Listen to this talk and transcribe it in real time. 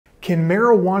Can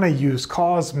marijuana use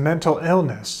cause mental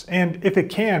illness? And if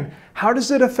it can, how does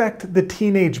it affect the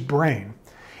teenage brain?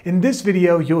 In this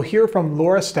video, you'll hear from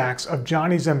Laura Stacks of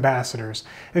Johnny's Ambassadors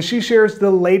as she shares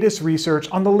the latest research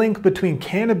on the link between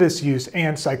cannabis use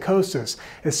and psychosis,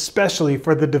 especially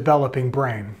for the developing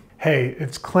brain. Hey,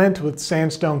 it's Clint with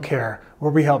Sandstone Care,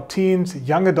 where we help teens,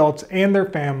 young adults, and their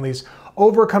families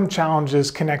overcome challenges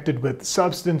connected with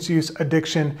substance use,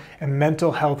 addiction, and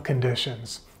mental health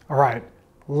conditions. All right,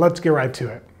 let's get right to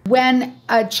it. When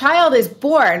a child is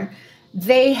born,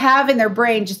 they have in their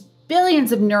brain just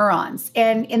billions of neurons.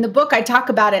 And in the book, I talk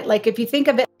about it like if you think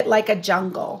of it like a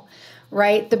jungle,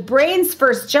 right? The brain's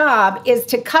first job is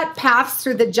to cut paths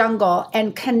through the jungle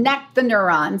and connect the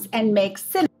neurons and make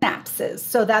synapses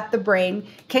so that the brain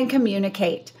can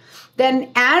communicate. Then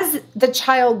as the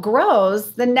child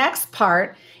grows, the next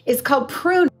part is called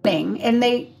pruning, and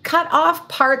they cut off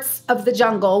parts of the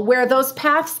jungle where those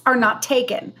paths are not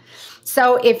taken.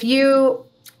 So if you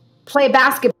play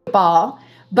basketball,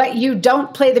 but you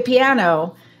don't play the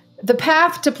piano, the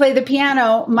path to play the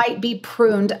piano might be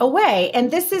pruned away. And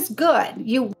this is good.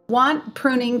 You want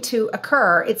pruning to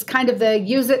occur. It's kind of the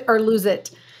use it or lose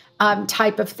it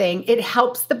type of thing. It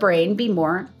helps the brain be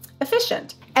more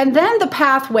efficient. And then the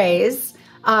pathways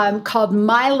called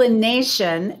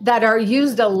myelination that are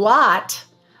used a lot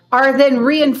are then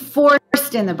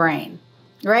reinforced in the brain,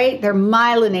 right? They're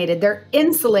myelinated, they're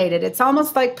insulated. It's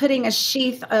almost like putting a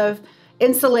sheath of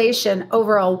insulation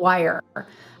over a wire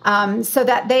so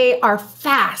that they are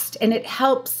fast and it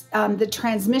helps the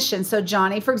transmission. So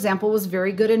Johnny, for example, was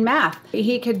very good in math.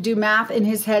 He could do math in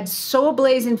his head so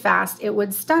blazing fast, it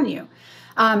would stun you.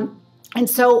 And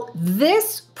so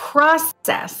this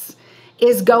process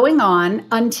is going on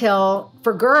until,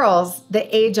 for girls,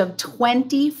 the age of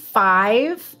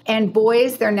 25, and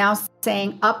boys, they're now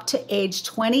saying up to age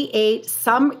 28.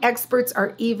 Some experts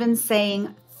are even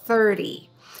saying 30,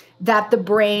 that the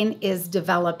brain is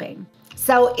developing.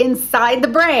 So inside the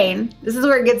brain, this is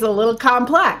where it gets a little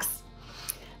complex.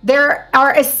 There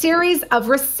are a series of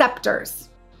receptors.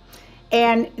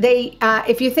 And they,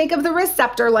 if you think of the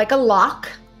receptor like a lock,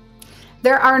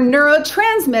 there are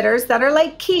neurotransmitters that are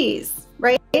like keys,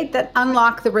 right, that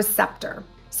unlock the receptor.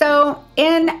 So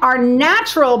in our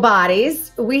natural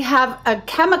bodies, we have a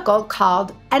chemical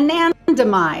called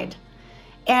anandamide,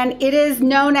 and it is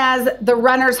known as the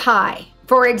runner's high.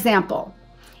 For example,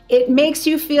 it makes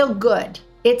you feel good.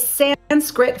 It's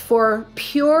Sanskrit for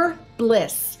pure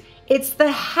bliss. It's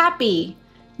the happy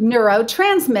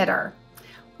neurotransmitter.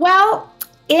 Well,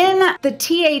 in the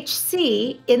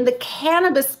THC, in the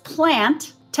cannabis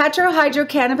plant,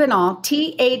 tetrahydrocannabinol,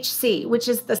 THC, which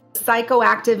is the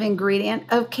psychoactive ingredient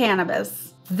of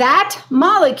cannabis, that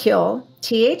molecule,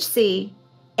 THC,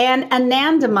 and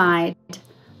anandamide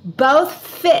both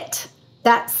fit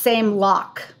that same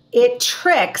lock. It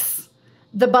tricks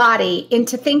the body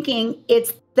into thinking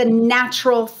it's the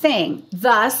natural thing.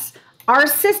 Thus, our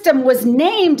system was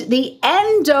named the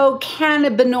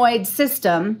endocannabinoid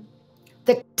system.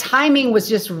 The timing was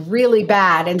just really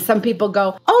bad. And some people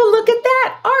go, oh, look at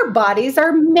that. Our bodies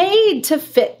are made to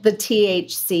fit the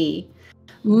THC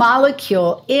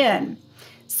molecule in.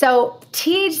 So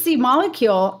THC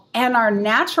molecule and our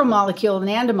natural molecule,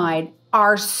 anandamide,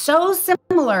 are so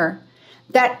similar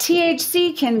that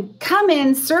THC can come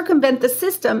in, circumvent the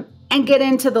system, and get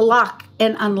into the lock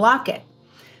and unlock it.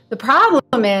 The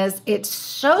problem is it's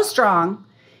so strong,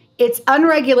 it's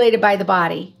unregulated by the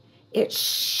body. It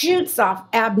shoots off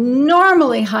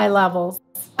abnormally high levels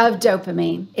of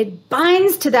dopamine. It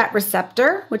binds to that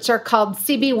receptor, which are called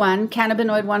CB1,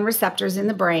 cannabinoid 1 receptors in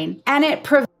the brain, and it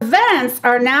prevents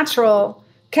our natural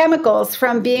chemicals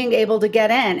from being able to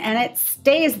get in, and it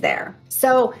stays there.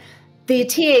 So the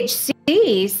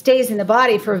THC stays in the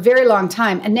body for a very long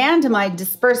time. Anandamide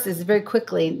disperses very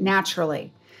quickly,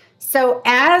 naturally. So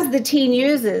as the teen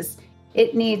uses,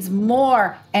 it needs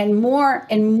more and more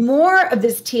and more of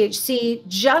this THC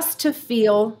just to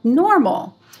feel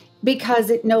normal, because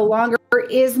it no longer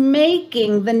is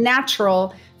making the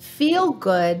natural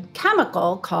feel-good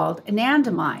chemical called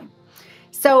anandamide.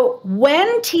 So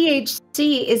when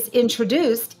THC is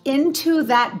introduced into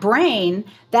that brain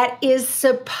that is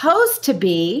supposed to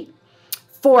be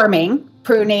forming,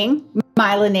 pruning,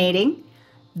 myelinating,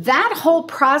 that whole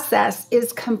process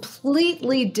is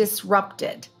completely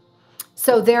disrupted.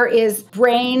 So there is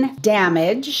brain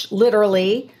damage,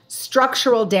 literally,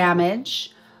 structural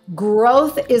damage,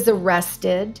 growth is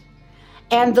arrested,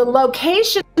 and the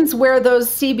locations where those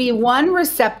CB1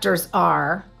 receptors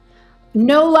are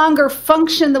no longer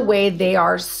function the way they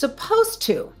are supposed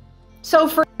to. So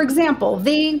for example,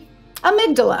 the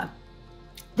amygdala.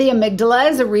 The amygdala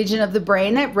is a region of the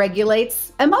brain that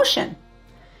regulates emotion.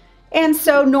 And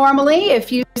so normally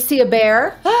if you see a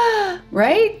bear,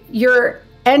 right, your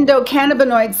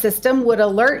endocannabinoid system would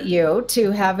alert you to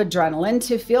have adrenaline,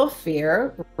 to feel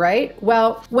fear, right?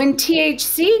 Well, when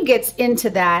THC gets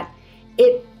into that,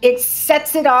 it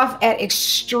sets it off at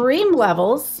extreme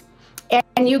levels,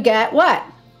 and you get what?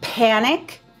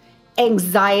 Panic,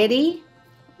 anxiety,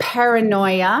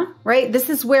 paranoia, right? This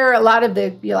is where a lot of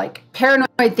the paranoid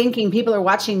thinking people are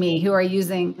watching me who are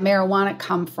using marijuana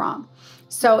come from.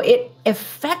 So it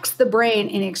affects the brain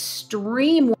in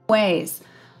extreme ways.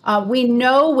 We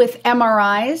know with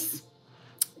MRIs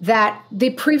that the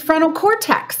prefrontal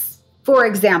cortex, for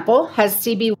example, has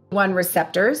CB1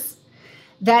 receptors,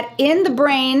 that in the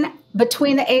brain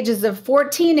between the ages of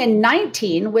 14 and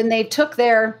 19, when they took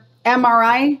their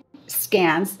MRI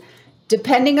scans,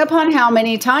 depending upon how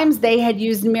many times they had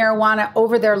used marijuana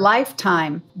over their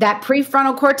lifetime, that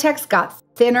prefrontal cortex got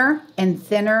thinner and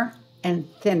thinner and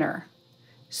thinner,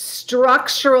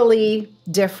 structurally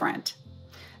different.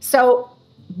 So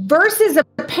versus a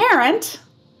parent,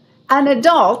 an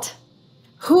adult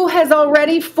who has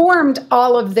already formed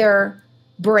all of their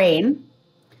brain,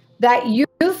 that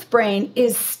youth brain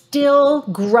is still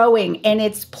growing, and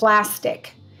it's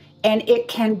plastic, and it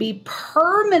can be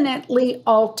permanently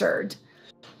altered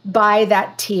by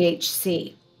that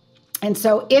THC. And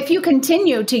so if you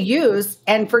continue to use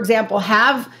and, for example,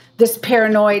 have this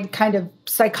paranoid kind of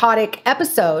psychotic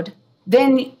episode,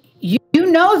 then you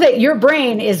know that your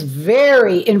brain is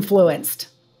very influenced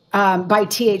by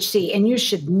THC, and you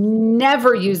should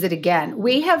never use it again.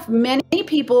 We have many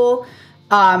people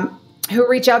who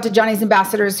reach out to Johnny's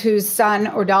Ambassadors whose son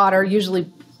or daughter,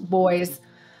 usually boys,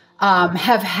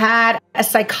 have had a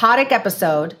psychotic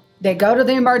episode. They go to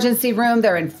the emergency room.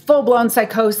 They're in full-blown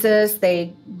psychosis.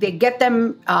 They get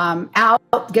them out,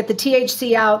 get the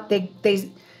THC out.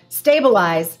 They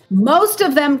stabilize. Most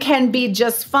of them can be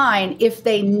just fine if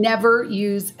they never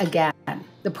use again.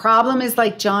 The problem is,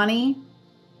 like Johnny,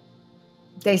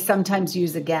 they sometimes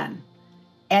use again.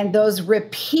 And those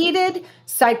repeated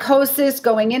psychosis,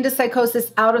 going into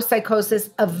psychosis, out of psychosis,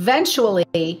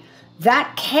 eventually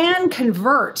that can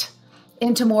convert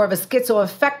into more of a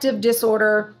schizo-affective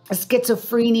disorder, a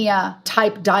schizophrenia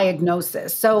type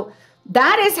diagnosis. So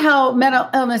that is how mental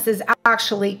illness is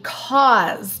actually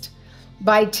caused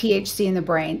by THC in the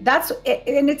brain.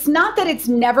 And it's not that it's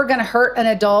never going to hurt an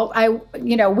adult.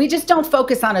 We just don't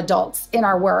focus on adults in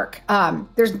our work.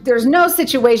 There's no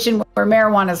situation where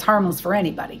marijuana is harmless for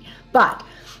anybody, but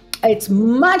it's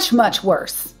much, much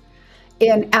worse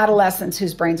in adolescents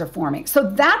whose brains are forming. So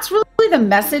that's really the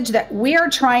message that we are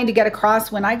trying to get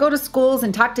across when I go to schools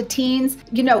and talk to teens.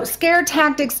 Scare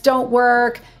tactics don't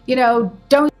work.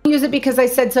 Don't use it because I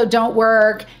said so don't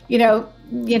work.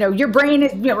 Your brain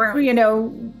is,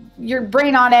 your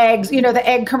brain on eggs, the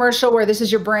egg commercial where this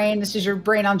is your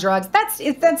brain on drugs.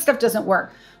 That stuff doesn't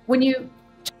work. When you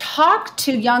talk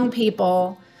to young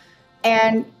people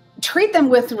and treat them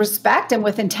with respect and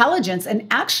with intelligence and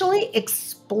actually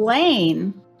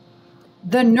explain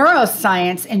the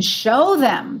neuroscience and show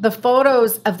them the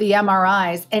photos of the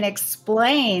MRIs and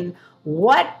explain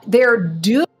what they're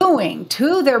doing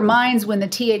to their minds when the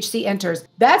THC enters,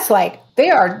 that's like, they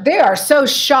are so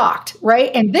shocked,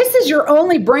 right? And this is your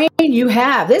only brain you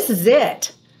have. This is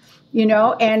it,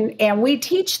 and we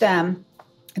teach them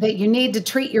that you need to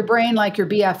treat your brain like your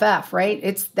BFF, right?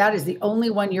 That is the only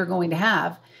one you're going to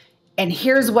have. And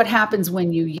here's what happens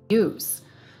when you use.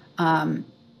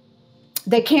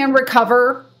 They can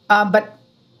recover, but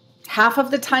half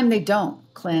of the time they don't,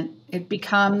 Clint. It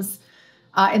becomes,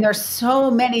 and there's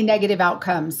so many negative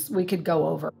outcomes we could go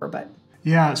over, but.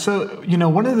 Yeah, so,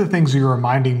 one of the things you're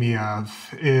reminding me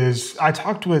of is I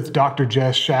talked with Dr.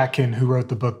 Jess Shatkin, who wrote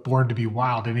the book Born to be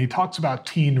Wild, and he talks about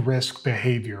teen risk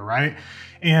behavior, right?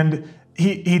 And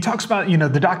he talks about,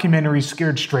 the documentary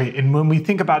Scared Straight. And when we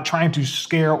think about trying to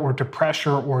scare or to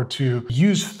pressure or to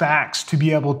use facts to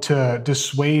be able to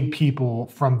dissuade people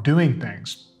from doing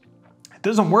things, it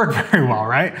doesn't work very well,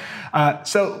 right?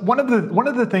 So one of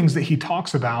the things that he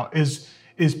talks about is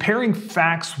pairing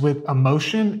facts with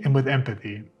emotion and with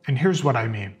empathy. And here's what I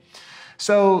mean.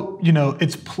 So,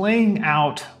 it's playing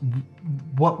out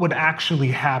what would actually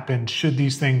happen should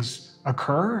these things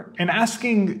occur and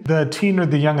asking the teen or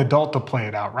the young adult to play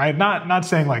it out, right? Not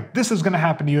saying like, this is going to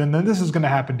happen to you and then this is going to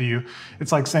happen to you.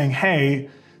 It's like saying, hey,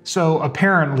 so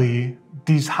apparently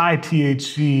these high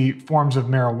THC forms of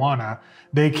marijuana,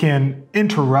 they can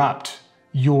interrupt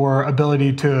your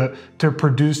ability to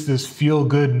produce this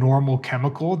feel-good normal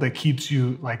chemical that keeps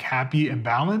you like happy and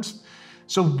balanced.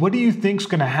 So what do you think's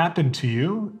going to happen to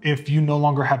you if you no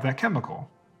longer have that chemical?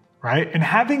 right? And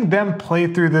having them play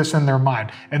through this in their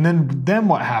mind, and then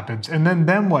what happens, and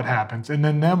then what happens, and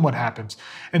then what happens.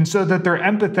 And so that they're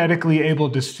empathetically able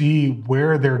to see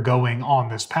where they're going on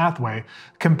this pathway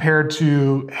compared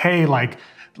to, hey, like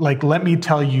let me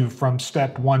tell you from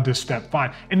step 1 to step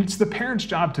 5. And it's the parent's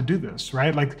job to do this,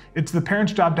 right? Like it's the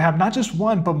parent's job to have not just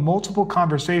one, but multiple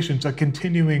conversations, a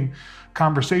continuing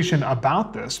conversation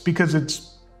about this,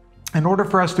 because in order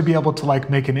for us to be able to like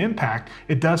make an impact,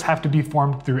 it does have to be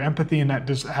formed through empathy, and that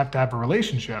does have to have a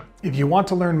relationship. If you want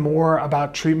to learn more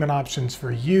about treatment options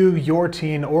for you, your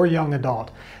teen, or young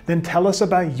adult, then tell us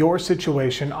about your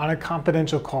situation on a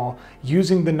confidential call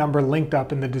using the number linked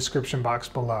up in the description box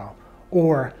below,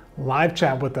 or live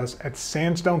chat with us at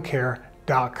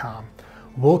sandstonecare.com.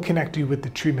 We'll connect you with the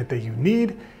treatment that you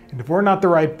need, and if we're not the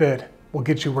right fit, we'll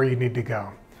get you where you need to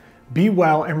go. Be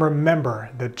well, and remember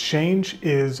that change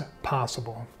is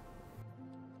possible.